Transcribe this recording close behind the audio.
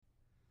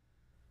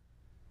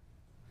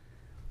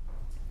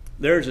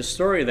There's a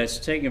story that's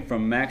taken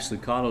from Max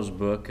Lucado's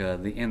book,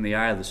 In the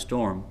Eye of the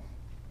Storm.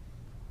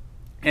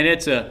 And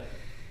it's a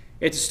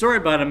story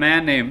about a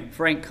man named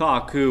Frank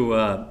Koch who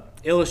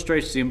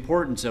illustrates the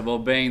importance of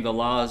obeying the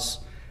laws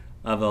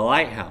of a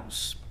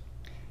lighthouse.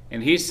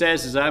 And he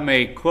says, as I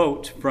may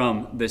quote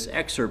from this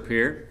excerpt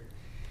here,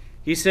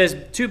 he says,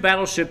 2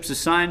 battleships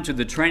assigned to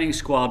the training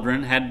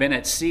squadron had been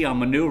at sea on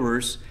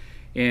maneuvers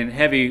in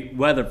heavy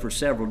weather for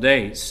several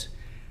days.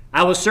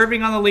 I was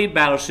serving on the lead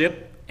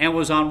battleship and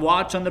was on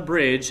watch on the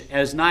bridge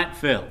as night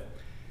fell.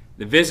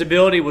 The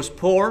visibility was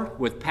poor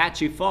with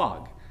patchy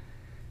fog.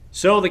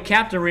 So the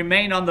captain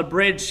remained on the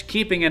bridge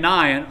keeping an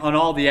eye on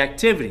all the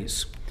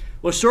activities.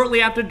 Well,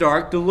 shortly after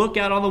dark, the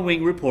lookout on the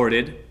wing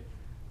reported,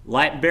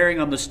 light bearing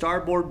on the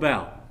starboard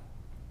bow.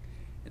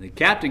 And the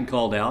captain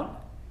called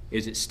out,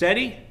 "Is it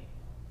steady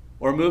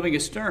or moving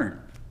astern?"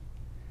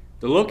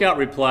 The lookout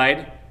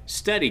replied,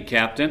 "Steady,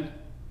 Captain,"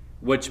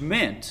 which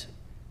meant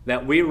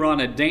that we were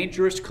on a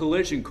dangerous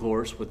collision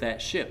course with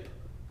that ship.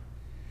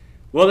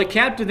 Well, the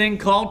captain then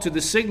called to the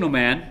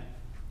signalman,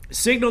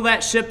 "Signal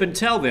that ship and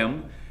tell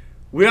them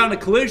we're on a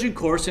collision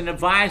course and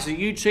advise that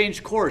you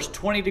change course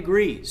 20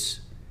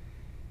 degrees.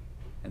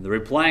 And the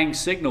replying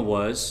signal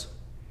was,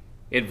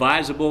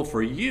 "Advisable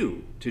for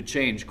you to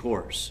change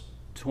course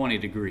 20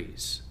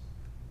 degrees.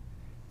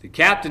 The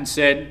captain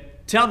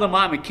said, "Tell them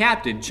I'm a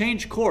captain.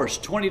 Change course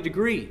 20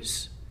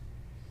 degrees.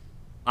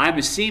 "I'm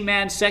a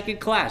seaman second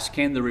class,"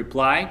 came the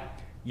reply.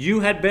 "You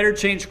had better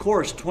change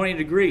course 20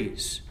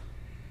 degrees.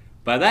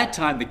 By that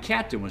time, the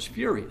captain was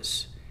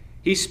furious.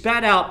 He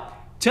spat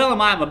out, "Tell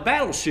them I'm a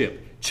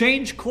battleship.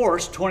 Change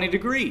course 20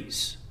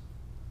 degrees.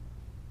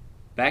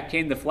 Back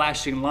came the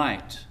flashing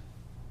light.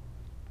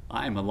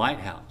 "I am a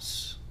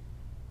lighthouse."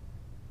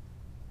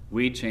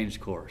 We changed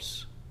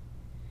course.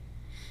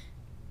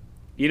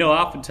 You know,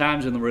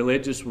 oftentimes in the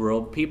religious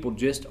world, people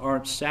just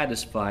aren't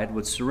satisfied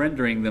with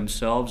surrendering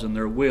themselves and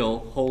their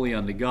will wholly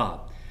unto God.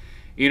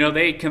 You know,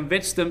 they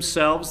convince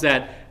themselves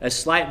that a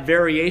slight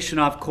variation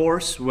off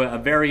course, a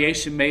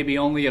variation maybe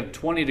only of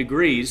 20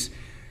 degrees,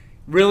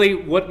 really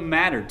wouldn't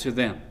matter to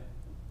them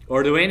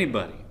or to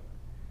anybody.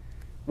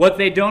 What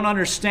they don't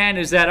understand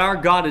is that our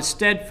God is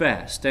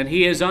steadfast and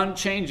He is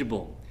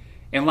unchangeable.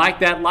 And like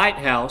that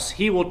lighthouse,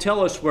 He will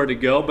tell us where to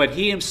go, but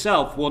He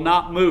Himself will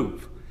not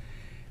move.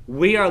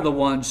 We are the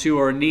ones who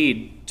are in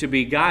need to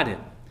be guided.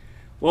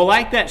 Well,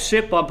 like that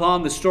ship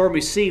upon the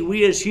stormy sea,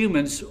 we as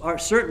humans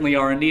certainly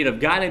are in need of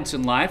guidance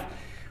in life.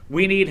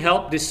 We need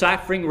help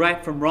deciphering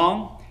right from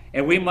wrong,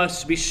 and we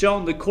must be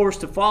shown the course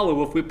to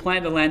follow if we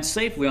plan to land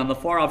safely on the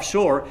far-off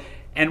shore,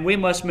 and we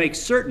must make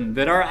certain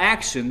that our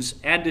actions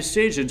and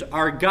decisions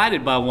are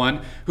guided by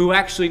one who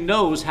actually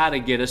knows how to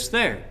get us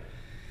there.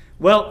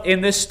 Well,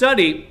 in this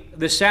study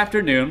this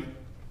afternoon,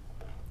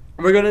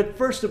 we're going to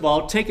first of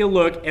all take a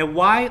look at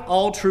why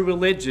all true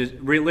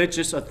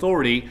religious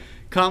authority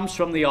comes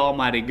from the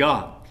Almighty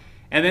God.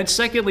 And then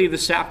secondly,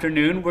 this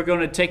afternoon, we're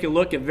going to take a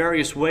look at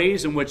various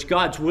ways in which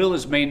God's will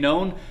is made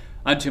known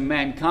unto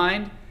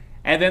mankind.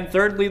 And then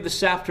thirdly,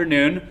 this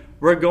afternoon,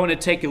 we're going to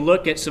take a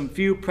look at some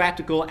few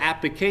practical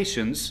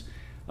applications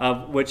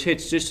which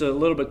hits just a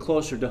little bit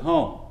closer to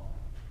home.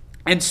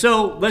 And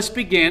so let's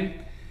begin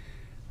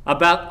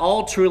about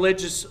all true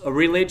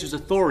religious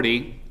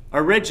authority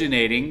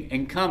originating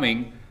and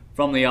coming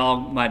from the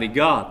Almighty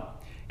God.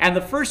 And the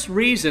first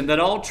reason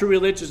that all true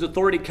religious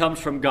authority comes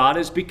from God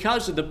is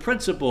because of the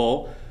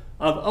principle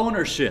of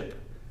ownership.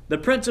 The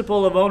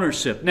principle of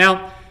ownership.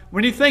 Now,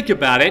 when you think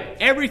about it,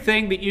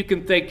 everything that you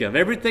can think of,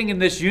 everything in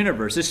this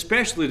universe,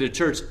 especially the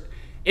church,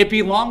 it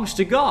belongs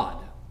to God.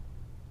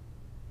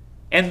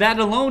 And that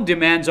alone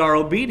demands our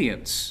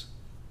obedience.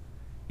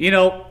 You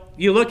know,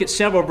 you look at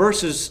several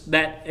verses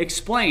that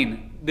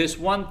explain this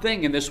one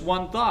thing and this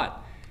one thought.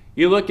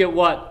 You look at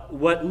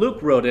what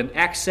Luke wrote in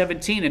Acts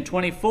 17 and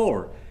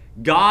 24.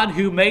 God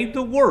who made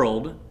the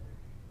world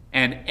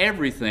and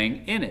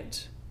everything in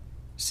it,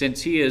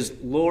 since He is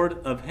Lord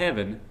of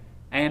heaven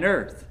and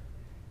earth.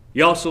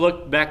 You also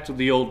look back to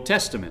the Old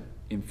Testament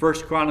in 1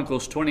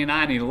 Chronicles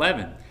 29 and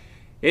 11.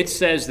 It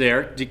says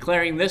there,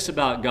 declaring this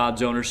about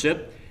God's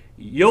ownership,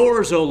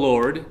 "Yours, O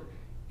Lord,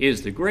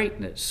 is the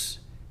greatness,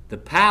 the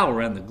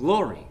power and the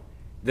glory,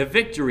 the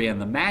victory and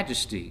the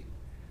majesty.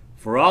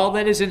 For all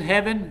that is in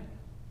heaven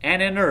and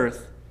in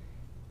earth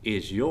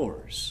is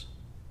yours.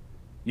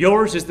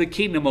 Yours is the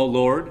kingdom, O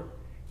Lord,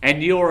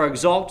 and you are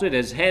exalted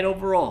as head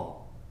over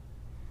all."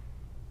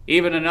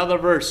 Even another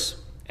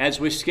verse,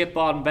 as we skip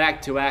on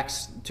back to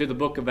Acts, to the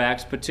book of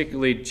Acts,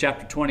 particularly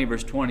chapter 20,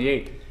 verse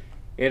 28,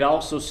 it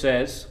also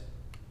says,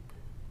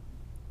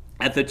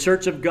 "At the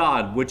church of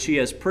God, which He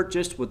has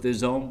purchased with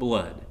His own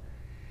blood."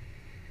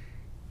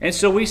 And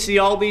so we see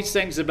all these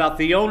things about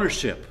the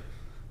ownership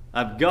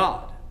of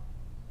God.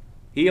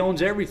 He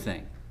owns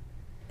everything.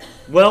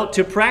 Well,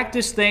 to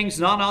practice things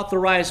not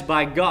authorized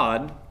by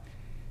God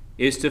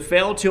is to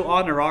fail to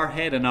honor our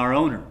head and our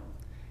owner.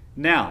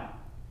 Now,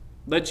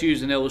 let's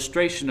use an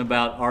illustration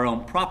about our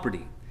own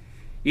property.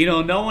 You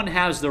know, no one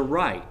has the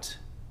right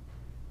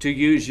to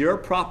use your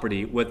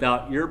property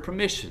without your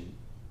permission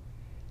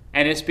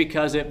And it's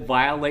because it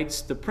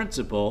violates the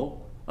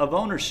principle of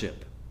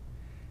ownership.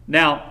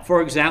 Now,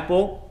 for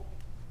example,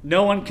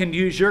 no one can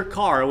use your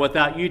car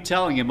without you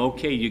telling him,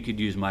 okay, you could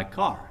use my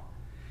car.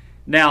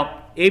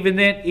 Now, even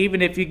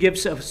if you give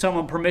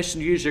someone permission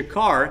to use your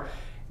car,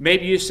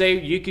 maybe you say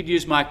you could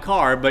use my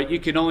car, but you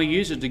can only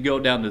use it to go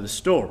down to the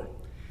store.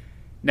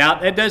 Now,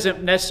 that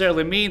doesn't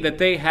necessarily mean that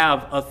they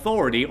have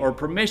authority or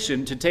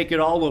permission to take it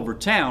all over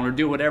town or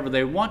do whatever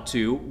they want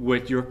to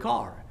with your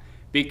car,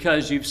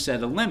 because you've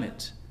set a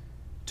limit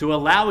to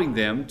allowing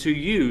them to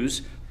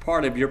use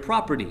part of your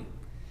property.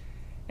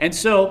 And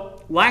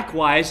so,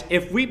 likewise,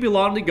 if we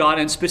belong to God,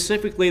 and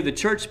specifically the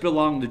church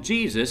belongs to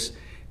Jesus,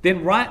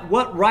 then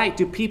what right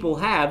do people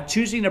have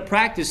choosing to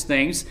practice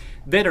things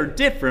that are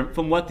different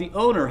from what the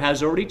owner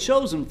has already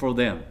chosen for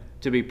them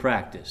to be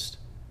practiced?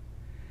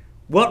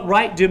 What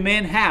right do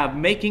men have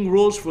making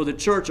rules for the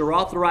church or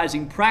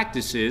authorizing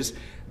practices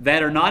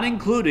that are not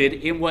included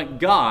in what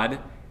God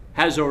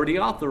has already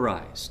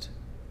authorized?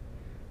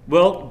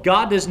 Well,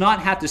 God does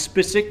not have to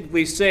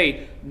specifically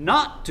say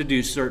not to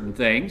do certain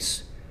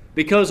things,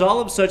 because all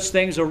of such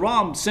things are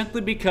wrong simply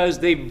because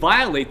they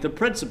violate the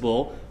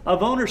principle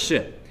of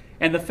ownership.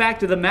 And the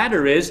fact of the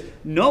matter is,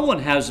 no one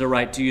has the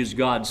right to use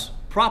God's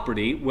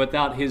property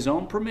without his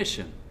own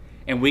permission.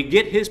 And we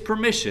get his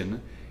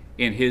permission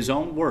in his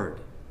own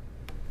word.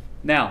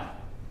 Now,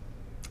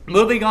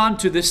 moving on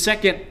to the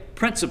second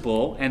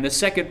principle and the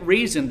second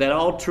reason that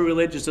all true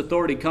religious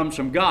authority comes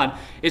from God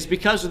is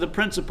because of the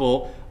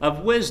principle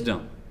of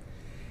wisdom.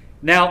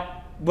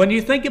 Now, when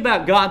you think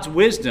about God's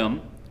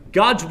wisdom,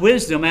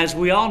 as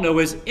we all know,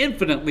 is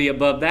infinitely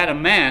above that of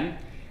man,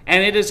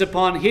 and it is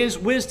upon his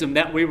wisdom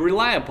that we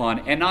rely upon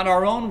and not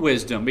our own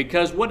wisdom,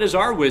 because what is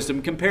our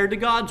wisdom compared to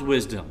God's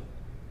wisdom?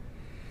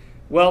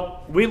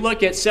 Well, we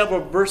look at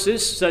several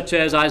verses such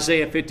as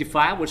Isaiah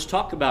 55, which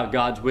talk about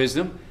God's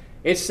wisdom.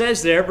 It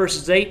says there,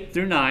 verses 8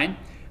 through 9,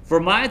 "For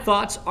my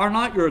thoughts are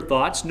not your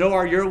thoughts, nor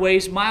are your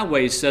ways my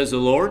ways, says the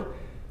Lord.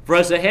 For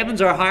as the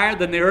heavens are higher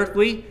than the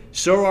earthly,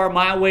 so are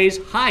my ways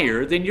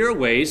higher than your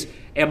ways,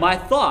 and my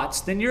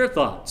thoughts than your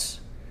thoughts."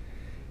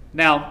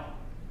 Now,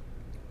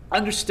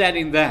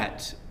 understanding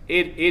that,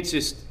 it's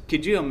just,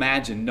 could you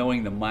imagine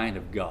knowing the mind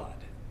of God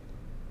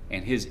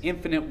and his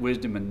infinite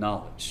wisdom and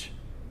knowledge?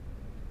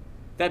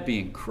 That'd be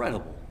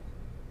incredible,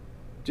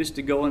 just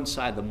to go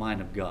inside the mind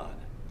of God.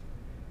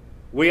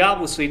 We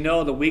obviously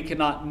know that we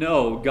cannot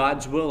know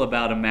God's will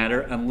about a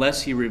matter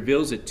unless he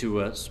reveals it to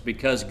us,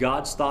 because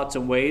God's thoughts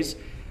and ways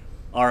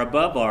are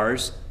above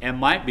ours and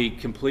might be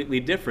completely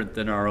different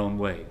than our own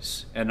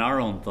ways and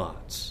our own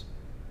thoughts.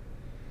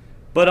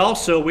 But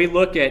also we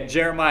look at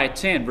Jeremiah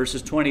 10,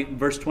 verse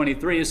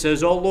 23. It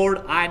says, "O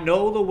Lord, I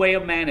know the way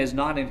of man is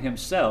not in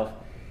himself.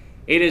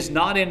 It is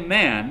not in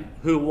man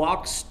who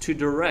walks to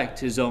direct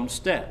his own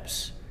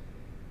steps."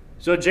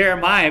 So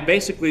Jeremiah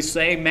basically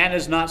saying man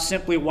is not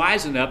simply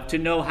wise enough to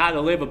know how to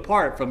live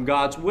apart from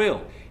God's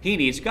will. He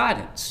needs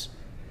guidance.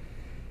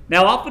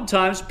 Now,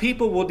 oftentimes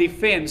people will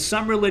defend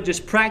some religious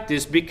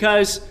practice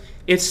because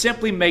it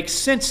simply makes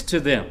sense to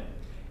them.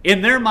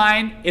 In their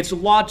mind, it's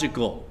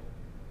logical.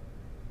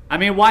 I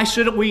mean, why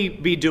shouldn't we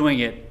be doing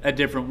it a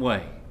different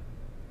way?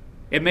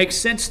 It makes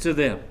sense to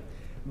them.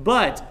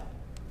 But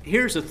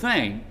here's the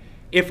thing.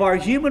 If our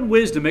human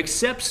wisdom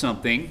accepts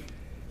something,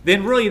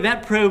 then really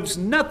that proves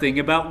nothing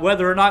about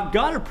whether or not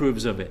God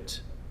approves of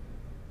it.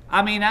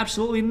 I mean,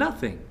 absolutely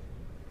nothing.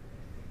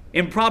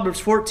 In Proverbs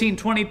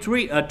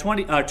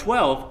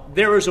 14:12,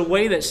 "There is a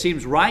way that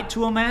seems right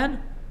to a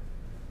man,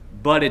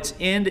 but its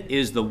end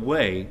is the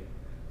way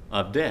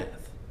of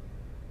death."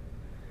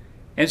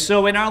 And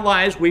so in our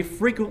lives, we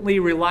frequently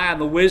rely on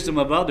the wisdom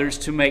of others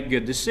to make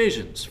good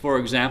decisions. For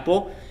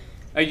example,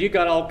 you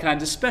got all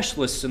kinds of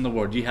specialists in the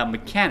world. You have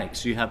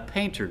mechanics, you have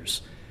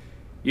painters,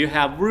 you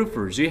have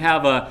roofers, we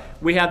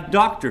have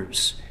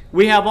doctors.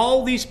 We have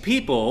all these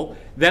people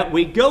that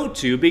we go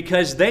to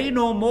because they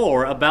know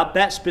more about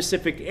that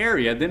specific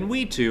area than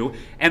we do,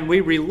 and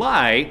we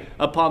rely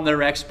upon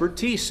their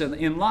expertise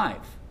in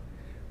life.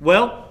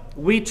 Well,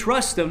 we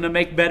trust them to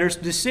make better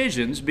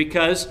decisions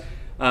because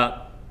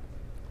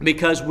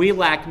we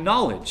lack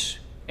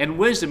knowledge and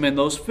wisdom in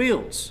those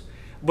fields.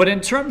 But in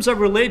terms of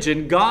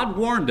religion, God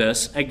warned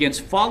us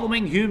against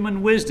following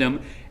human wisdom,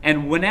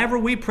 and whenever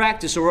we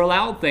practice or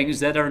allow things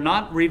that are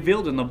not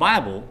revealed in the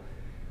Bible,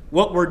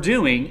 what we're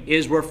doing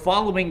is we're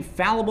following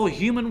fallible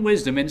human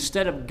wisdom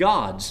instead of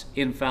God's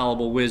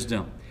infallible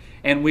wisdom.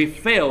 And we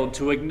failed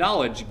to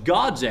acknowledge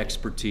God's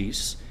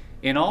expertise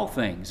in all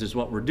things is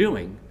what we're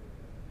doing.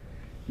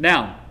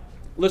 Now,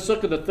 let's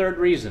look at the third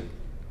reason.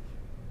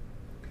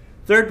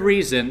 Third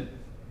reason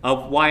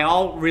of why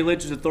all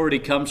religious authority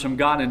comes from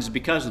God, and is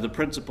because of the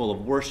principle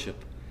of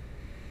worship.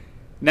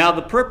 Now,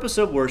 the purpose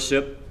of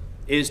worship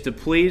is to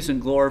please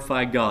and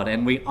glorify God,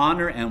 and we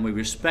honor and we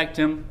respect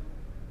him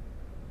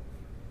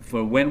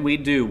for when we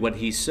do what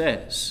he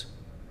says.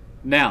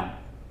 Now,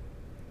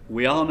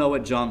 we all know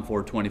what John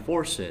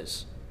 4:24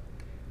 says.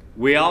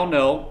 We all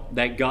know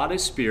that God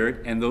is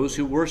spirit, and those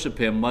who worship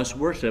him must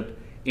worship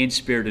in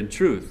spirit and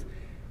truth.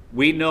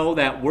 we know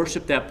that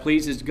worship that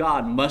pleases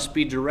God must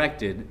be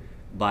directed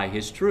by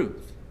His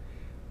truth.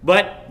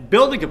 But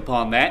building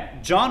upon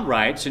that, John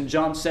writes in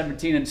John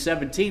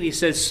 17:17, he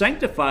says,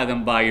 "Sanctify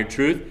them by your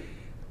truth.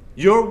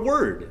 Your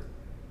word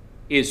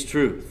is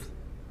truth."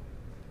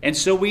 And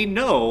so we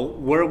know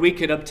where we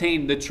can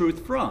obtain the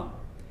truth from.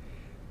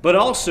 But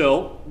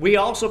we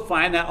also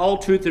find that all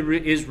truth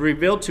is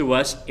revealed to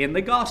us in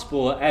the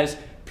gospel, as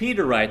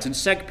Peter writes in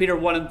 2 Peter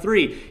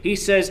 1:3. He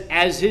says,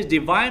 "As His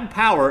divine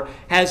power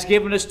has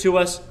given us to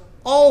us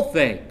all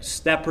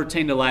things that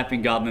pertain to life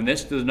and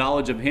godliness, to the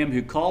knowledge of Him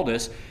who called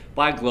us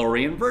by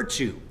glory and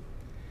virtue."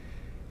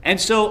 And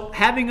so,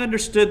 having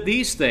understood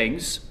these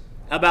things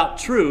about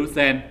truth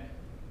and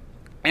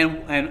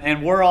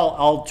where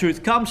all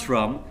truth comes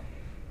from,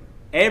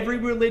 every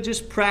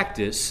religious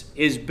practice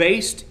is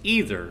based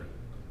either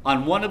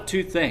on one of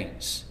two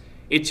things.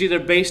 It's either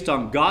based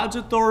on God's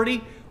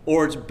authority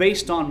or it's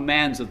based on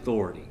man's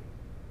authority.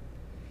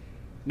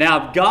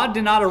 Now, if God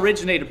did not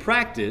originate a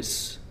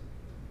practice,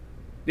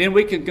 then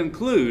we can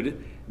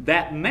conclude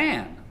that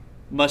man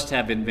must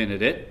have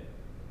invented it,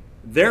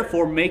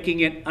 therefore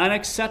making it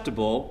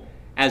unacceptable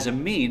as a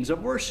means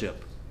of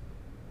worship,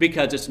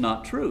 because it's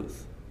not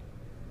truth.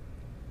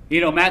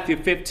 You know, Matthew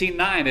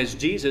 15:9, as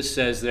Jesus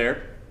says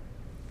there,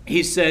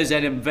 He says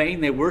that in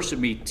vain they worship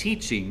me,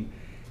 teaching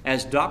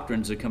as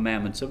doctrines the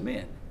commandments of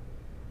men.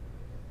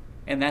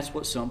 And that's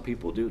what some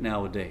people do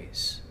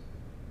nowadays.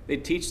 They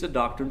teach the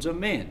doctrines of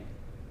men.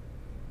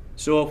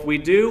 So if we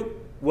do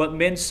what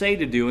men say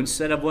to do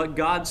instead of what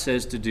God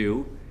says to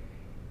do,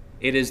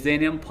 it is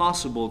then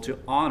impossible to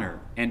honor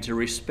and to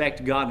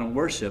respect God and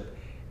worship.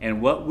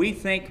 And what we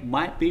think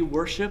might be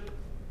worship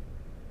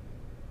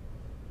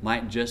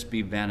might just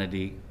be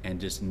vanity and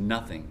just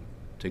nothing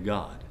to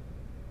God.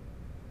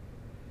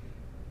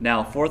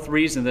 Now, fourth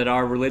reason that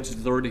our religious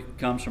authority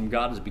comes from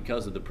God is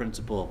because of the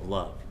principle of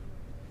love.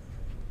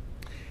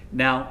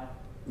 Now,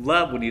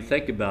 love, when you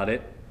think about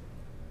it,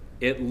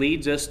 it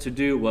leads us to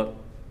do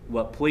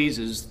what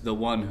pleases the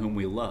one whom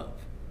we love,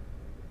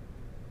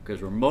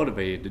 because we're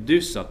motivated to do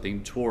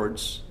something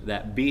towards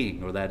that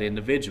being or that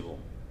individual.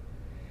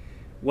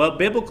 Well,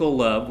 biblical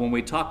love, when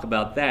we talk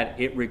about that,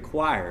 it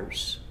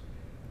requires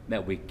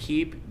that we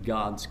keep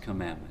God's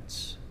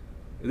commandments.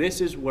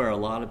 This is where a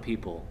lot of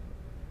people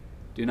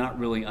do not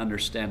really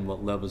understand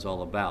what love is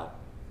all about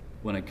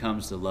when it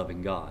comes to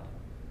loving God.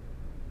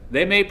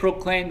 They may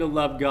proclaim to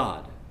love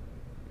God,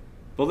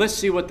 but let's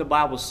see what the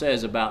Bible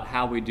says about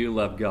how we do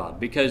love God.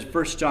 Because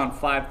 1 John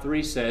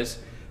 5:3 says,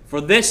 "For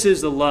this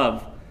is the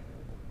love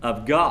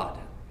of God,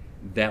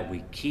 that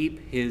we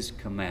keep His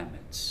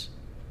commandments.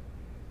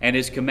 And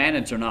His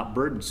commandments are not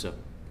burdensome."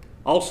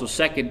 Also,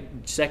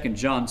 2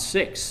 John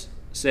 6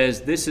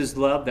 says, "This is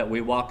love, that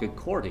we walk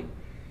according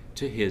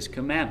to His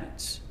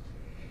commandments."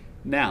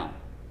 Now,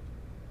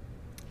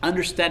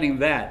 understanding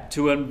that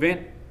to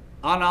invent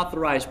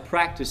unauthorized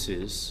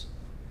practices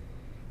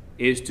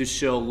is to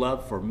show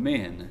love for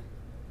men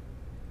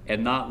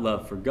and not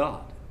love for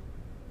God,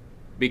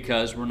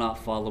 because we're not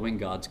following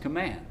God's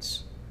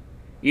commands.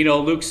 You know,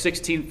 Luke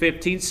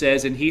 16:15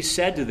 says, "And He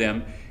said to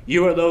them,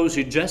 you are those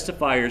who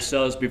justify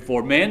yourselves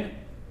before men,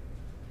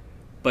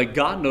 but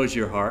God knows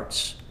your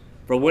hearts.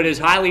 For what is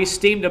highly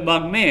esteemed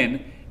among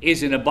men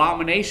is an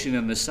abomination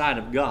in the sight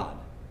of God."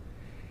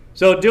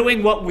 So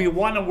doing what we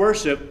want to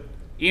worship,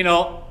 you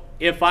know,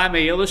 if I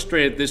may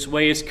illustrate it this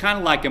way, it's kind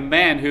of like a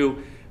man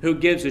who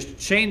gives his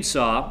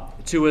chainsaw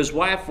to his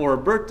wife for her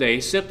birthday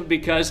simply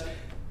because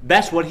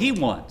that's what he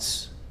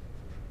wants.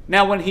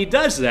 Now, when he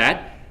does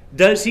that,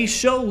 does he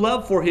show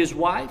love for his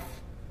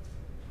wife?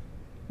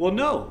 Well,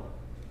 no.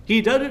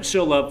 He doesn't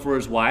show love for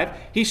his wife.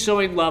 He's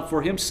showing love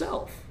for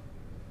himself.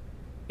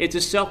 It's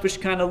a selfish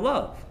kind of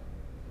love.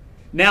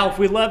 Now, if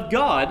we love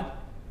God,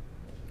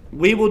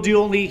 we will do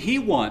only He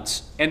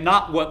wants and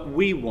not what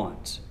we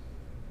want.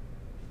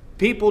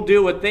 People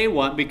do what they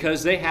want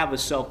because they have a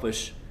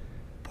selfish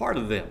part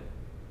of them,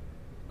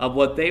 of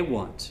what they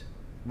want.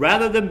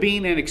 Rather than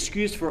being an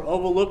excuse for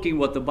overlooking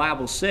what the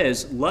Bible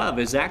says, love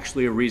is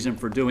actually a reason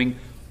for doing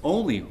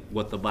only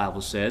what the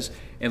Bible says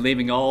and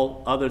leaving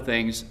all other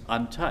things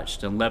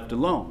untouched and left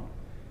alone.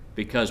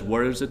 Because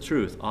where does the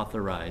truth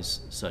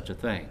authorize such a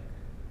thing?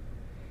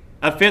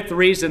 A fifth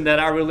reason that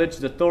our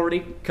religious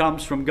authority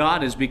comes from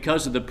God is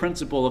because of the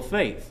principle of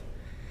faith.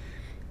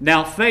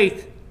 Now,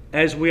 faith,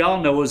 as we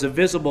all know, is a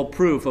visible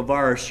proof of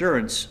our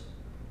assurance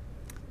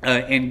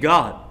in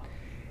God.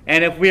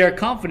 And if we are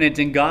confident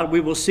in God, we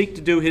will seek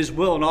to do His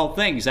will in all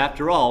things.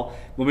 After all,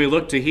 when we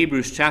look to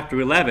Hebrews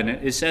chapter 11,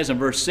 it says in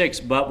verse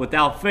 6, "But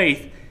without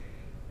faith,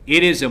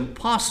 it is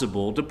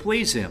impossible to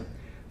please Him.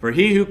 For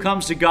he who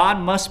comes to God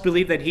must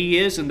believe that He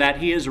is, and that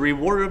He is a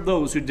rewarder of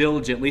those who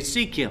diligently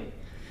seek Him."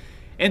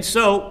 And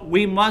so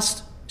we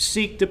must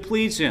seek to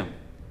please Him.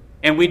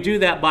 And we do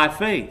that by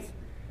faith.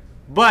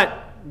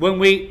 But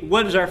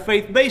what is our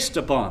faith based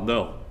upon,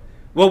 though?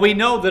 Well, we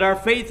know that our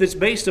faith is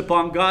based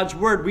upon God's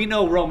Word. We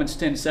know Romans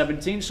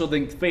 10:17, so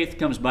then faith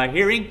comes by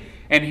hearing,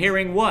 and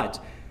hearing what?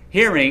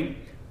 Hearing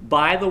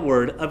by the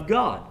Word of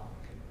God.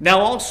 Now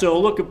also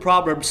look at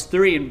Proverbs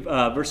 3 and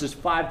verses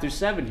 5 through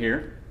 7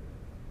 here.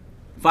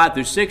 5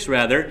 through 6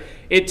 rather.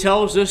 It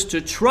tells us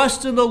to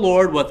trust in the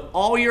Lord with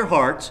all your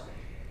heart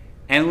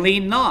and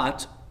lean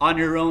not on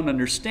your own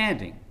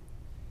understanding.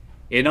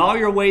 In all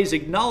your ways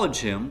acknowledge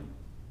him,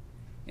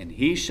 and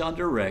he shall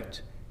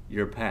direct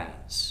your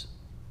paths.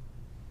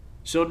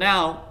 So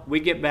now we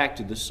get back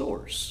to the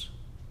source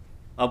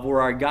of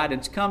where our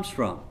guidance comes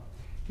from.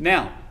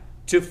 Now,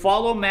 to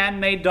follow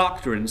man-made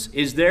doctrines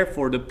is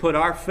therefore to put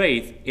our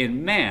faith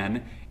in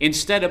man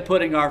instead of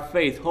putting our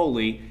faith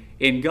wholly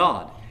in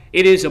God.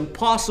 It is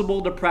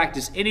impossible to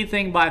practice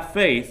anything by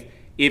faith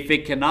if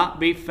it cannot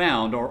be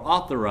found or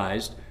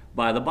authorized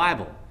by the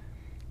Bible.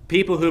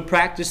 People who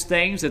practice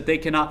things that they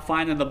cannot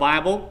find in the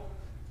Bible,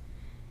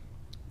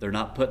 they're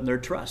not putting their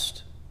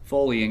trust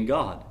fully in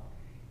God.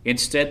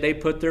 Instead, they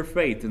put their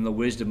faith in the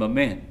wisdom of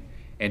men.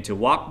 And to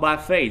walk by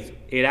faith,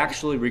 it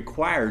actually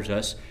requires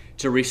us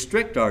to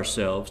restrict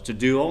ourselves to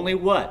do only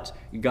what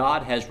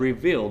God has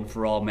revealed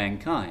for all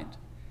mankind.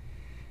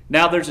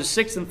 Now, there's a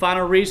sixth and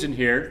final reason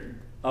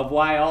here of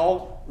why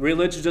all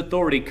religious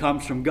authority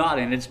comes from God,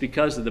 and it's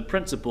because of the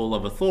principle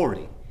of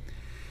authority.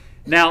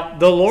 Now,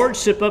 the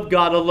lordship of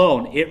God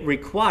alone, it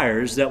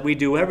requires that we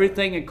do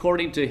everything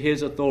according to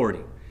his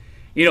authority.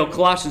 You know,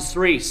 Colossians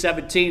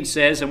 3:17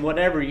 says, and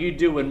whatever you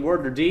do in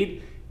word or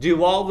deed,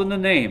 do all in the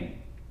name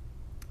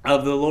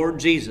of the Lord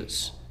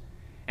Jesus.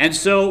 And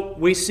so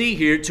we see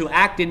here to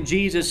act in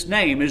Jesus'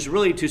 name is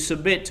really to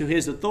submit to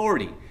his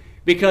authority,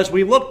 because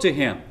we look to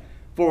him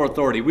for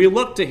authority. We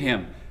look to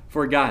him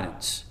for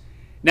guidance.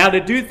 Now, to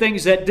do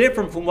things that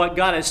differ from what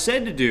God has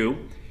said to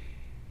do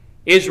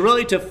is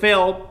really to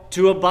fail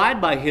to abide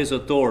by his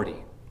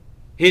authority,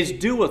 his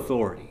due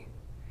authority.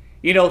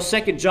 You know,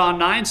 2 John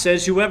 9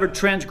 says, whoever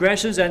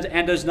transgresses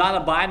and does not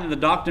abide in the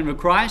doctrine of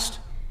Christ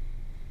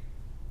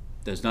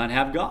does not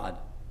have God.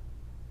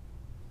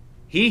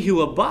 He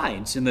who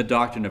abides in the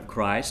doctrine of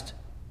Christ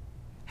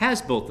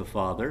has both the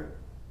Father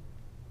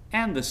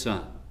and the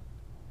Son.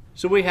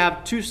 So we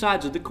have two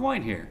sides of the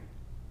coin here.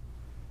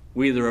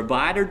 We either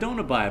abide or don't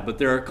abide, but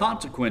there are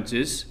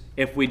consequences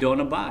if we don't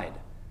abide.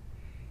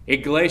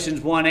 In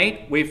Galatians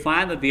 1:8, we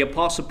find that the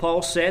Apostle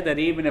Paul said that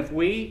even if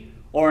we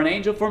or an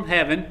angel from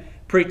heaven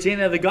preach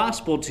any of the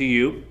gospel to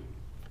you,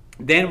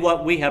 then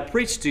what we have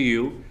preached to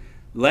you,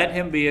 let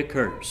him be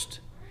accursed.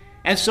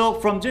 And so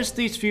from just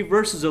these few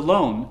verses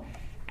alone,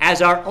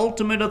 as our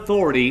ultimate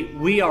authority,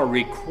 we are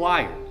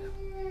required.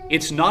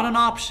 It's not an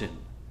option.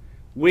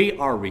 We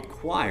are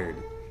required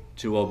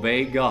to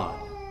obey God.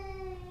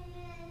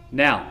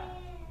 Now,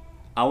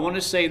 I want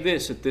to say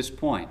this at this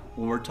point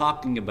when we're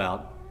talking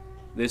about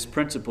this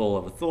principle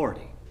of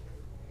authority.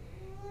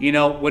 You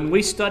know, when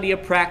we study a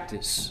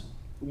practice,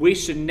 we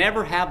should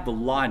never have the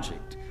logic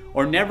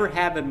or never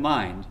have in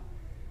mind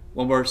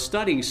when we're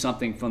studying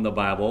something from the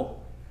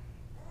Bible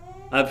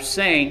of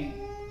saying,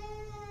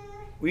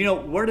 you know,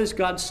 where does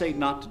God say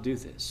not to do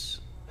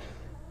this?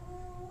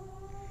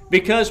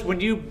 Because when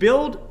you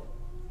build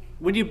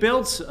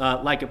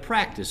like a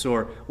practice,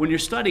 or when you're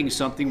studying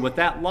something with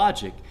that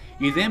logic,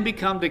 you then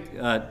become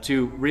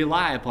to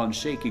rely upon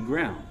shaky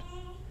ground.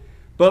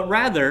 But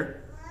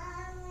rather,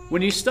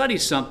 when you study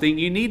something,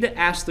 you need to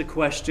ask the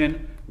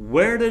question,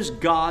 where does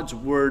God's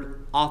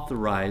word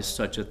authorize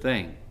such a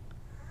thing,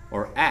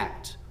 or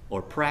act,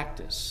 or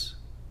practice?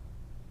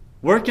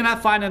 Where can I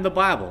find in the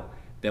Bible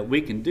that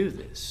we can do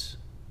this?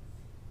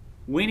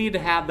 We need to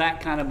have that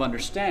kind of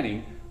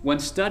understanding when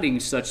studying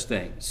such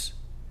things.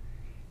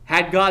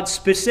 Had God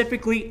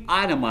specifically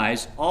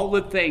itemized all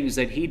the things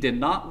that he did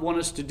not want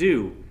us to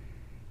do,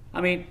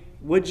 I mean,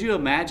 would you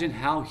imagine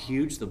how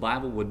huge the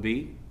Bible would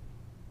be?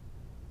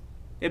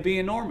 It'd be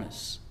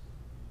enormous.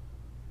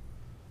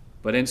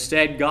 But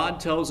instead, God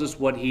tells us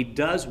what he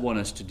does want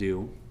us to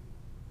do,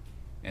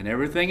 and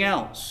everything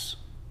else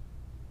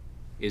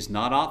is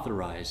not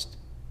authorized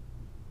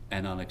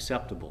and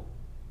unacceptable.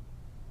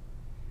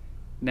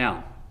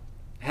 Now,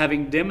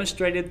 having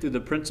demonstrated through the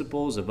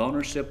principles of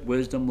ownership,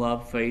 wisdom,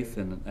 love, faith,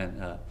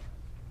 and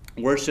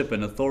worship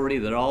and authority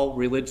that all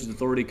religious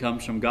authority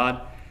comes from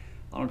God,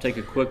 I want to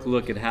take a quick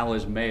look at how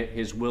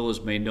his will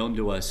is made known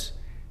to us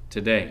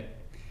today.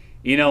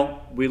 You know,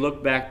 we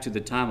look back to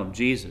the time of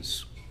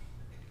Jesus.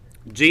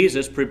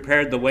 Jesus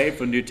prepared the way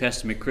for New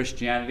Testament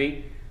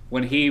Christianity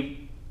when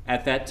he,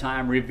 at that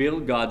time,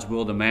 revealed God's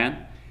will to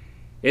man.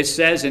 It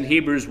says in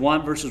Hebrews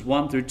 1, verses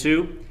 1 through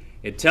 2,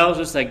 it tells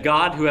us that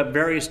God, who at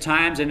various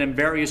times and in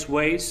various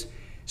ways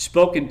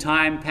spoke in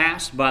time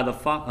past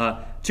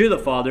to the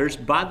fathers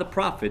by the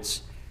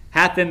prophets,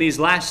 hath in these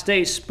last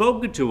days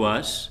spoken to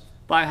us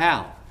by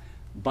how?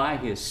 By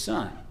his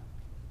Son.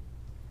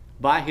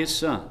 By his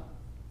Son.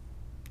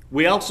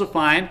 We also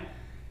find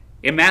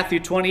in Matthew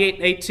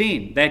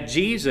 28:18 that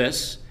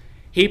Jesus,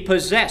 he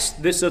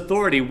possessed this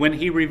authority when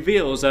he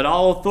reveals that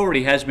all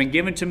authority has been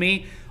given to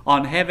me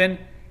on heaven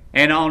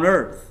and on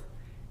earth.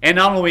 And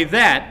not only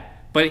that,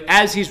 but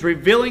as he's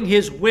revealing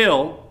his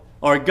will,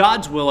 or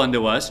God's will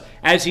unto us,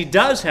 as he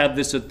does have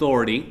this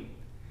authority,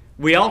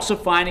 we also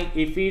find in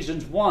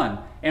Ephesians 1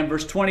 and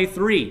verse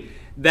 23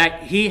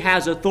 that he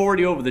has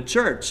authority over the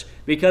church,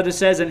 because it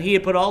says, and he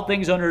had put all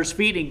things under his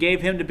feet and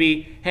gave him to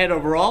be head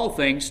over all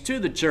things to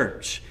the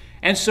church.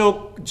 And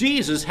so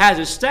Jesus has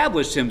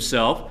established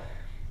himself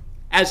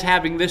as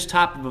having this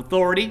type of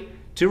authority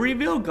to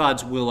reveal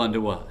God's will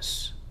unto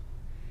us.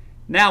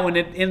 Now,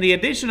 in the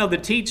addition of the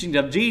teaching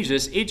of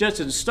Jesus, it just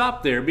doesn't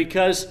stop there,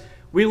 because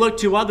we look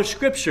to other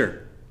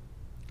scripture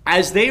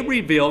as they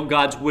reveal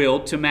God's will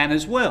to man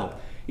as well.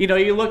 You know,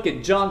 you look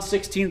at John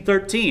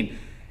 16:13.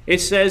 It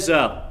says,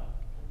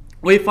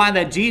 we find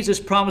that Jesus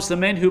promised the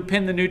men who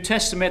penned the New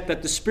Testament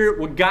that the Spirit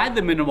would guide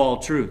them into all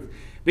truth.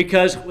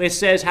 Because it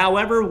says,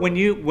 however, when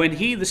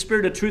he, the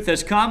Spirit of truth,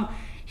 has come,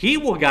 he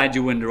will guide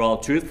you into all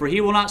truth, for he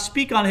will not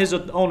speak on his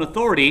own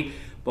authority,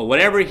 but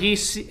whatever he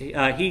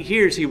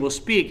hears, he will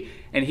speak,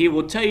 and he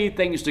will tell you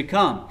things to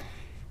come.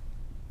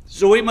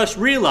 So we must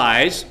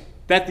realize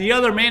that the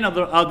other men of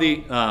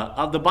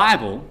the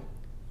Bible,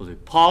 was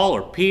it Paul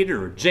or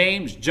Peter or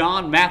James,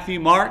 John, Matthew,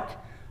 Mark,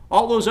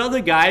 all those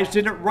other guys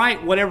didn't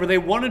write whatever they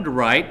wanted to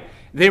write.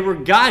 They were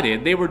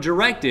guided, they were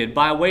directed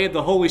by way of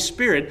the Holy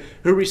Spirit,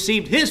 who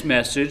received his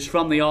message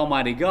from the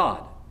Almighty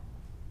God.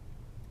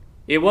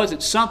 It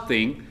wasn't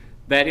something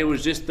that it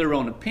was just their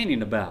own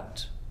opinion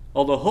about,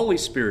 or the Holy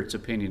Spirit's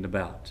opinion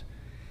about.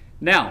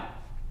 Now,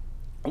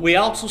 we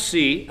also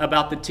see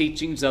about the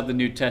teachings of the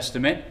New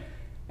Testament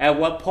at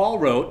what Paul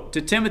wrote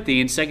to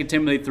Timothy in 2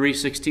 Timothy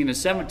 3:16 and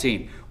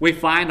 17. We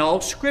find all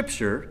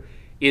Scripture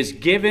is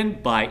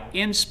given by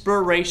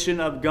inspiration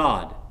of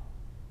God.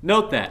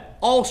 Note that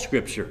all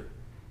Scripture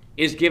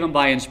is given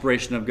by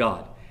inspiration of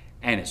God,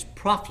 and is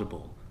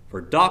profitable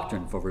for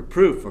doctrine, for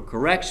reproof, for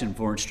correction,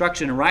 for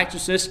instruction in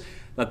righteousness,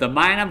 that the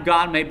mind of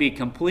God may be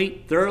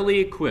complete, thoroughly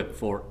equipped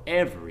for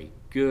every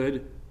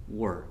good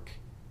work.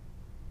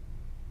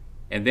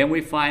 And then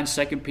we find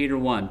 2 Peter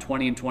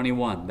 1:20 and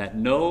 21, that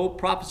no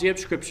prophecy of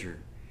Scripture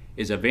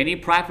is of any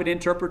private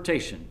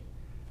interpretation.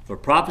 For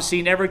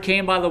prophecy never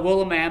came by the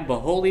will of man, but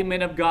holy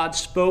men of God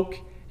spoke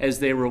as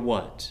they were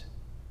what?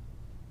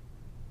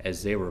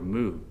 As they were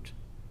moved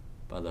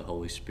by the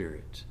Holy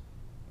Spirit.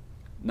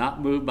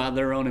 Not moved by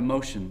their own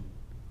emotion,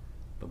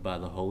 but by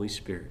the Holy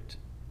Spirit.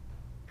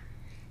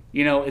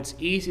 You know, it's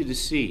easy to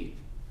see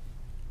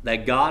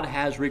that God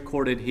has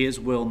recorded his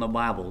will in the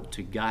Bible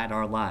to guide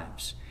our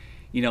lives.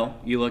 You know,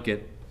 you look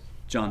at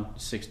John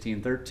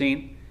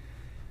 16:13.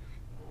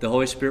 The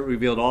Holy Spirit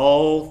revealed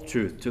all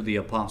truth to the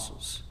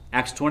apostles.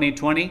 Acts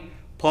 20:20,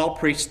 Paul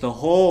preached the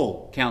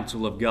whole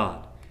counsel of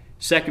God.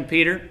 2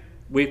 Peter,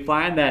 we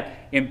find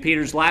that in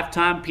Peter's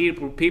lifetime,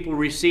 people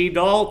received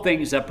all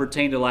things that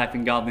pertain to life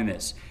and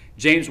godliness.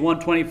 James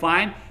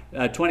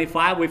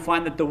 1:25, we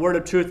find that the word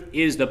of truth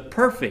is the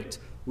perfect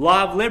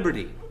law of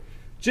liberty.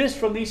 Just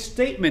from these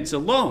statements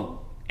alone,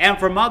 and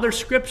from other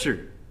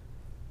scripture,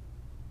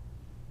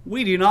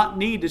 we do not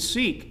need to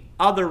seek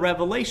other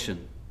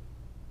revelation.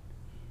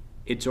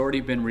 It's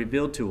already been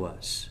revealed to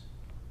us.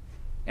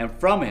 And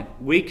from it,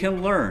 we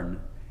can learn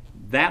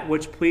that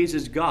which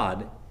pleases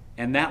God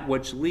and that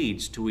which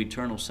leads to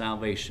eternal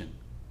salvation.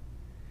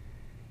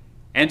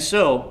 And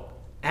so,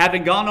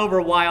 having gone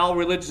over why all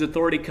religious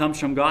authority comes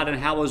from God and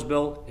how his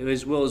will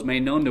is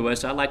made known to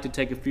us, I'd like to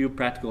take a few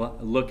practical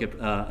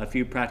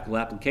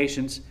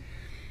applications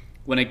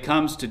when it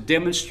comes to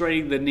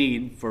demonstrating the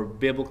need for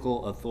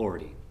biblical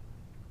authority.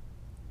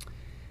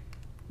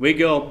 We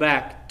go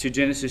back to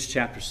Genesis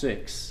chapter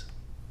 6.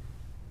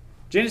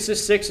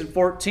 Genesis 6 and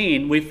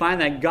 14, we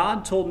find that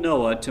God told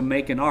Noah to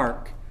make an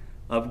ark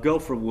of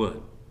gopher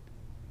wood.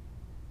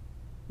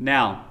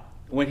 Now,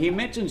 when he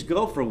mentions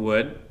gopher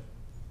wood,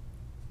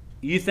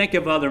 you think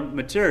of other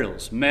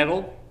materials,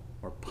 metal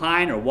or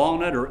pine or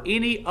walnut or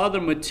any other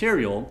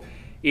material.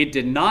 It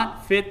did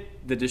not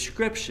fit the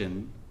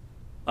description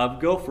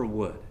of gopher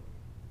wood.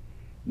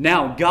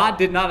 Now, God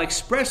did not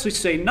expressly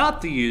say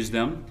not to use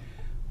them,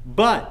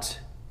 but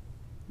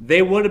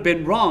they would have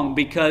been wrong,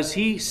 because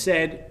he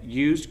said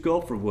use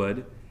gopher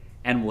wood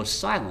and was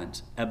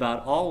silent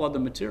about all other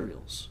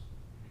materials.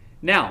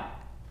 Now,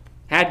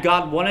 had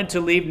God wanted to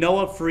leave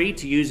Noah free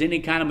to use any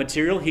kind of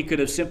material, he could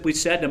have simply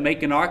said to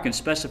make an ark and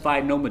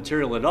specified no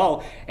material at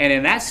all. And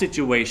in that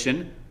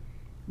situation,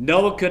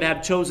 Noah could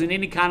have chosen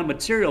any kind of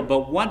material.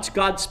 But once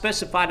God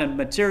specified a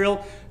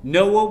material,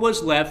 Noah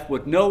was left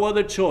with no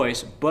other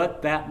choice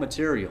but that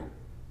material.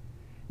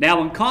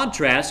 Now, in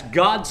contrast,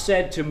 God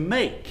said to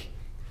make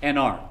an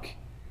ark.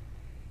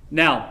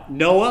 Now,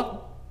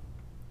 Noah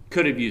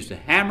could have used a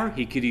hammer,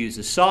 he could use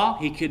a saw,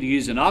 he could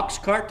use an ox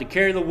cart to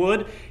carry the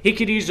wood, he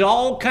could use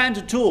all kinds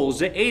of tools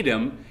that aid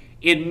him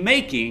in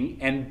making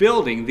and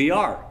building the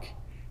ark.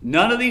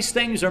 None of these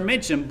things are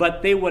mentioned,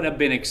 but they would have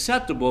been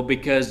acceptable,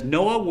 because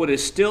Noah would have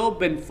still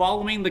been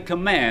following the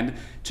command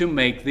to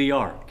make the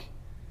ark.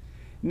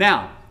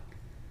 Now,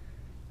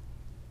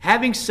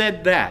 having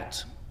said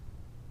that,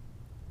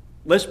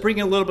 let's bring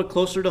it a little bit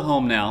closer to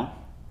home now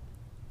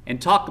and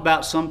talk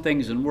about some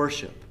things in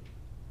worship.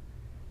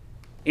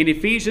 In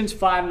Ephesians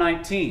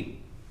 5:19,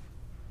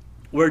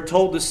 we're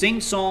told to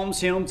sing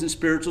psalms, hymns, and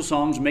spiritual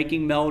songs,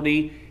 making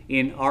melody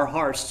in our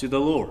hearts to the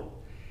Lord.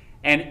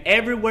 And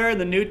everywhere in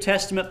the New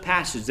Testament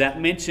passage that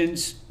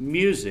mentions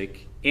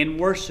music in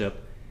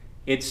worship,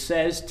 it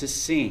says to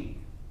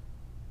sing.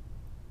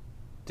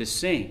 To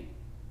sing.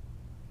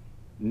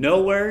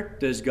 Nowhere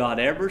does God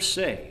ever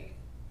say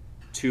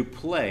to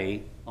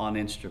play on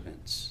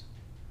instruments.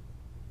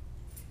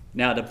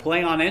 Now, to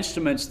play on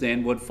instruments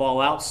then would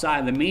fall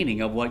outside the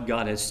meaning of what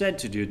God has said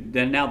to do.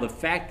 Then now the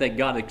fact that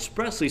God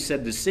expressly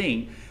said to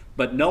sing,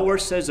 but nowhere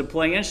says to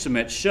play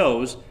instruments,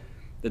 shows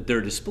that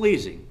they're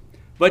displeasing.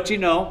 But you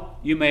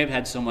may have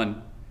had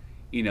someone,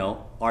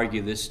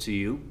 argue this to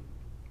you.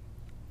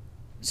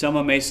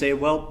 Someone may say,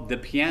 well, the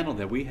piano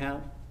that we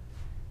have,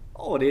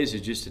 all it is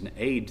just an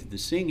aid to the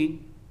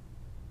singing.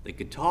 The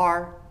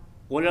guitar,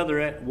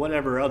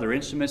 whatever other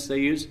instruments they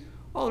use,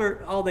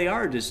 all they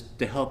are just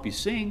to help you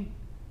sing.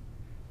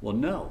 Well,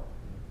 no.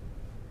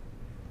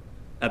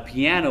 A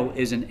piano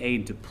is an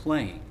aid to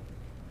playing,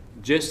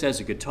 just as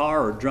a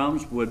guitar or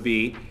drums would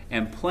be,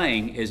 and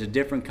playing is a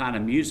different kind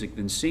of music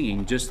than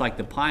singing, just like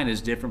the pine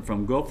is different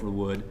from gopher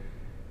wood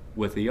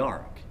with the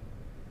ark.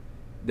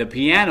 The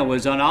piano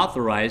is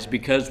unauthorized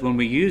because when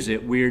we use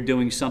it, we are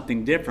doing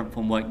something different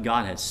from what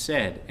God has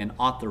said and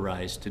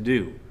authorized to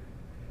do.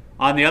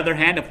 On the other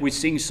hand, if we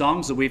sing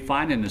songs that we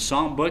find in the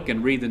songbook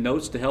and read the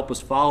notes to help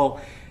us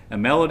follow a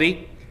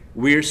melody,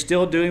 we are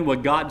still doing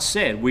what God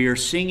said. We are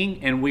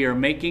singing and we are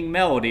making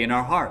melody in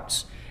our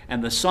hearts.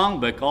 And the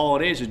songbook, all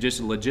it is just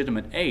a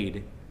legitimate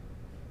aid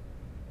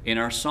in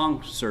our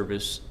song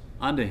service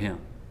unto Him.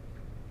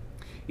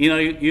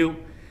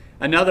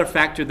 Another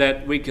factor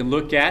that we can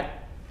look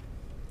at,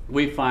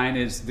 we find,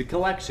 is the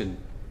collection.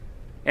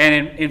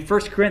 And in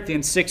 1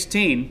 Corinthians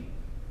 16,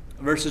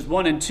 verses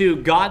 1 and 2,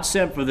 God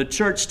said for the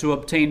church to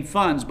obtain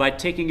funds by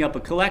taking up a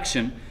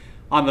collection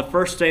on the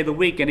first day of the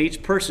week, and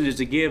each person is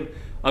to give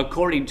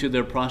according to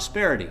their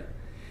prosperity.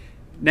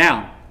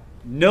 Now,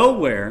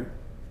 nowhere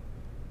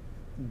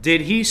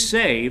did He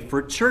say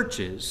for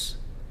churches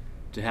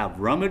to have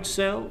rummage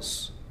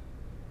sales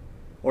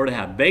or to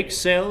have bake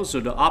sales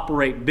or to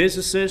operate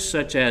businesses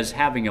such as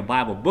having a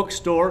Bible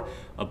bookstore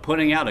or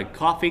putting out a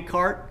coffee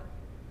cart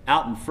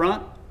out in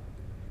front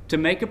to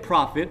make a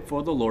profit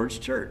for the Lord's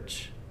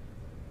church.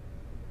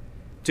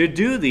 To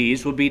do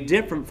these would be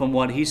different from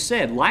what He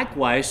said.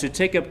 Likewise, to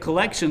take up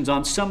collections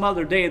on some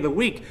other day of the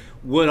week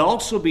would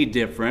also be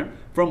different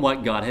from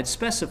what God had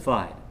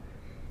specified.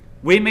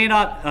 He may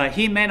not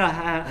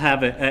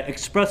have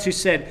expressly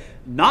said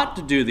not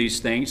to do these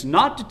things,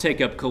 not to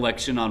take up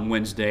collection on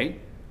Wednesday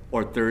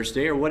or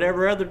Thursday or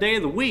whatever other day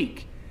of the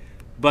week.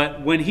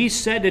 But when He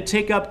said to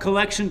take up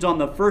collections on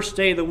the first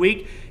day of the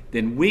week,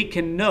 then we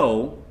can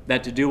know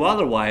that to do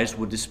otherwise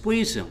would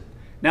displease Him.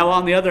 Now,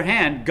 on the other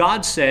hand,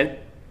 God said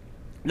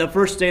the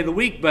first day of the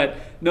week, but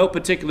no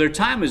particular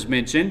time is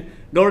mentioned,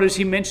 nor does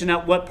He mention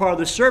at what part of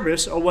the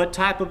service or what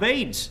type of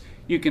aids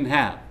you can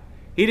have.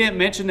 He didn't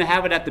mention to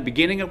have it at the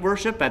beginning of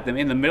worship,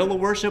 in the middle of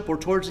worship, or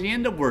towards the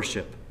end of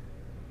worship.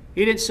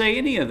 He didn't say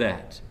any of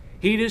that.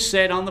 He just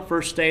said on the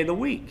first day of the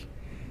week.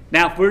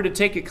 Now, if we were to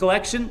take a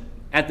collection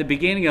at the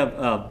beginning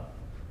of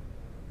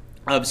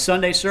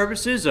Sunday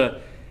services,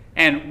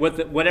 and with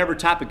whatever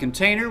type of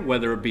container,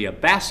 whether it be a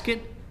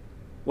basket,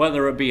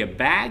 whether it be a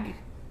bag,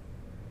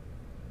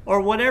 or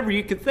whatever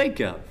you could think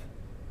of,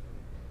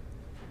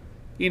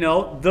 we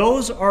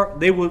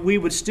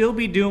would still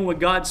be doing what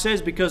God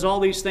says, because all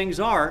these things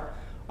are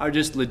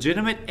just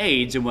legitimate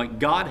aids in what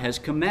God has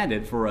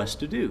commanded for us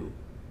to do.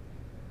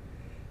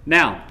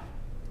 Now,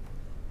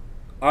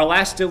 our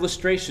last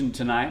illustration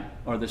tonight,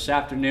 or this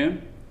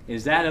afternoon,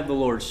 is that of the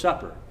Lord's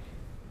Supper.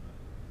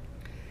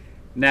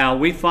 Now,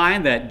 we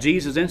find that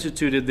Jesus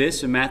instituted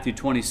this in Matthew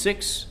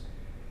 26,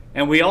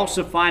 and we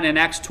also find in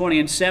Acts 20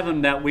 and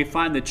 7 that we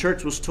find the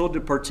church was told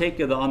to partake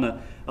of the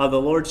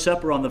Lord's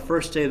Supper on the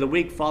first day of the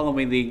week,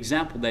 following the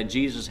example that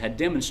Jesus had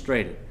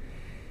demonstrated.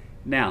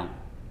 Now,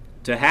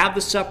 to have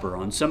the supper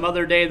on some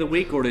other day of the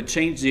week, or to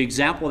change the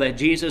example that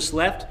Jesus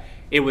left,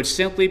 it would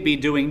simply be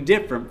doing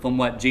different from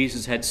what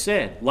Jesus had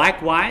said.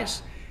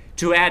 Likewise,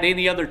 to add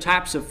any other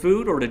types of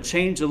food, or to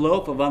change the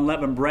loaf of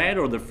unleavened bread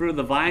or the fruit of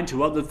the vine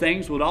to other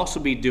things, would also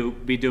be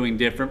doing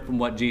different from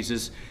what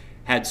Jesus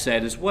had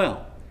said as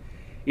well.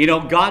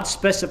 God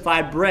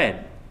specified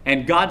bread,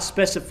 and God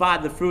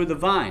specified the fruit of the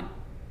vine,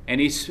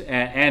 and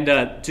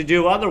to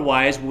do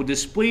otherwise will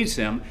displease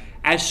Him,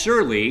 as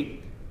surely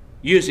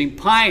using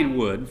pine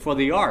wood for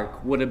the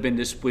ark would have been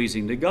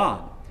displeasing to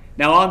God.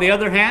 Now, on the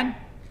other hand,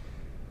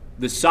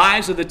 the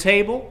size of the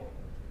table,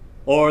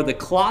 or the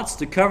cloths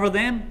to cover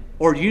them,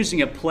 or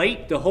using a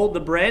plate to hold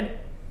the bread,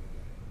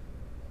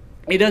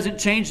 it doesn't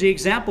change the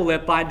example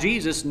left by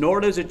Jesus, nor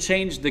does it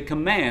change the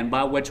command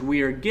by which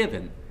we are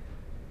given.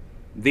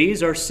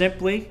 These are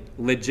simply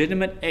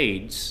legitimate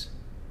aids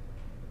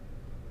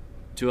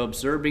to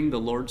observing the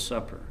Lord's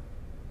Supper.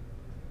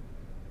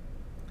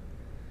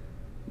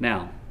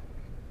 Now,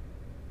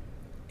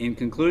 in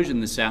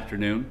conclusion this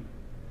afternoon,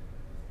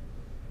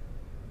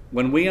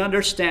 when we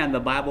understand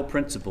the Bible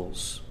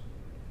principles,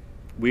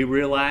 we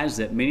realize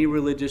that many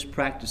religious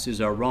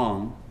practices are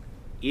wrong,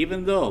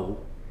 even though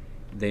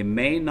they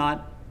may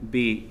not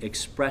be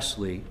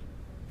expressly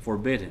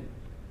forbidden.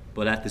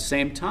 But at the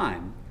same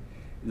time,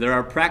 there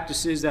are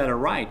practices that are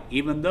right,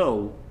 even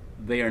though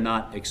they are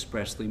not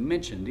expressly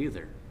mentioned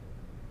either.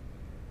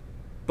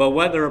 But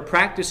whether a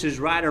practice is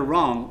right or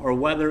wrong, or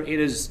whether it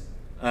is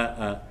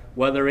a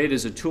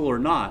tool or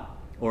not,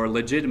 or a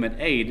legitimate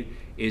aid,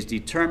 is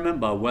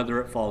determined by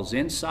whether it falls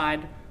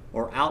inside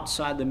or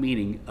outside the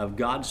meaning of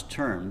God's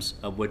terms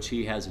of which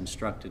He has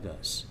instructed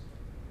us.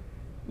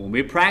 When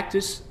we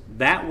practice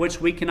that which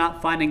we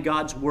cannot find in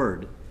God's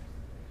Word,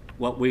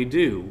 what we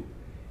do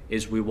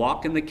is we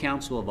walk in the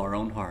counsel of our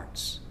own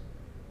hearts.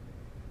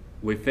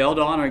 We fail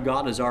to honor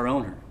God as our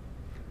owner.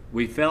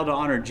 We fail to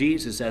honor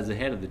Jesus as the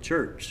head of the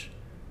church.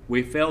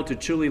 We fail to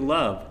truly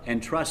love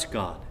and trust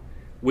God.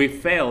 We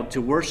fail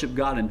to worship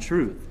God in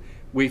truth.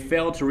 We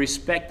fail to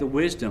respect the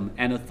wisdom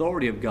and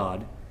authority of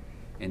God.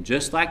 And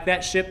just like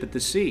that ship at the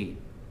sea,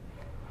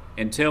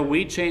 until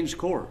we change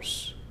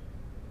course,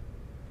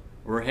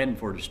 we're heading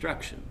for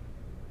destruction.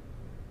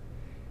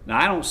 Now,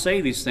 I don't say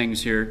these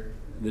things here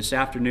this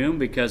afternoon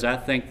because I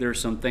think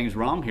there's some things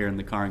wrong here in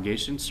the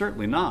congregation.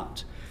 Certainly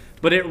not.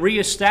 But it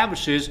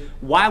reestablishes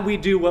why we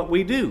do what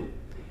we do.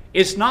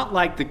 It's not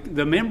like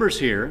the members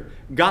here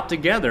got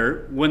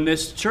together when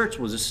this church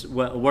was,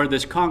 where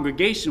this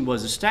congregation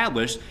was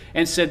established,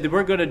 and said that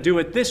we're going to do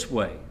it this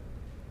way,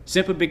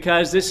 simply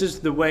because this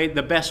is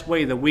the best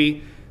way that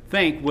we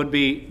think would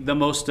be the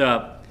most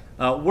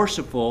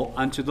worshipful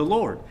unto the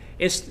Lord.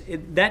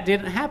 That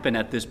didn't happen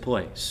at this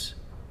place.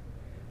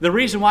 The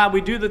reason why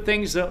we do the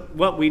things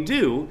what we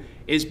do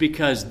is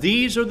because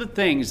these are the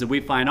things that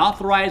we find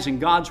authorized in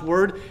God's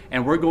Word,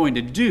 and we're going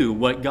to do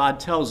what God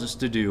tells us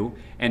to do,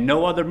 and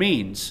no other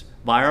means,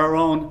 by our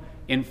own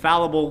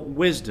infallible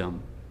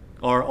wisdom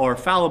or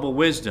fallible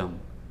wisdom,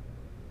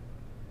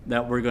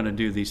 that we're going to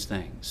do these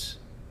things.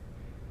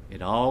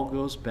 It all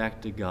goes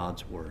back to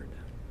God's Word.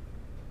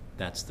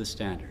 That's the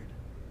standard.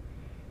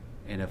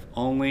 And if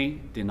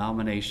only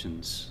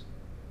denominations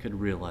could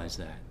realize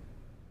that.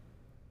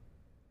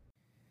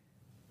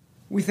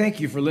 We thank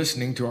you for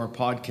listening to our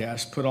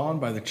podcast put on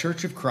by the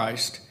Church of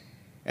Christ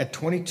at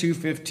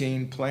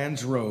 2215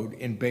 Plans Road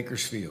in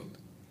Bakersfield.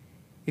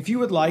 If you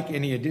would like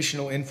any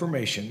additional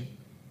information,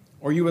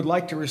 or you would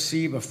like to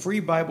receive a free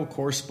Bible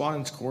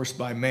correspondence course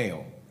by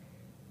mail,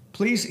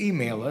 please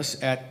email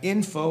us at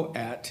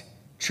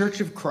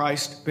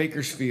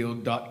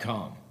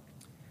info@churchofchristbakersfield.com.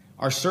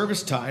 Our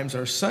service times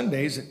are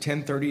Sundays at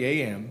 10:30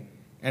 a.m.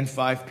 and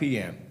 5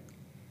 p.m.,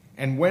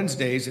 and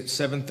Wednesdays at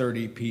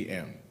 7:30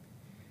 p.m.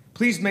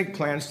 Please make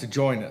plans to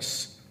join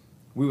us.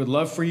 We would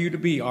love for you to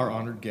be our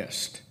honored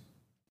guest.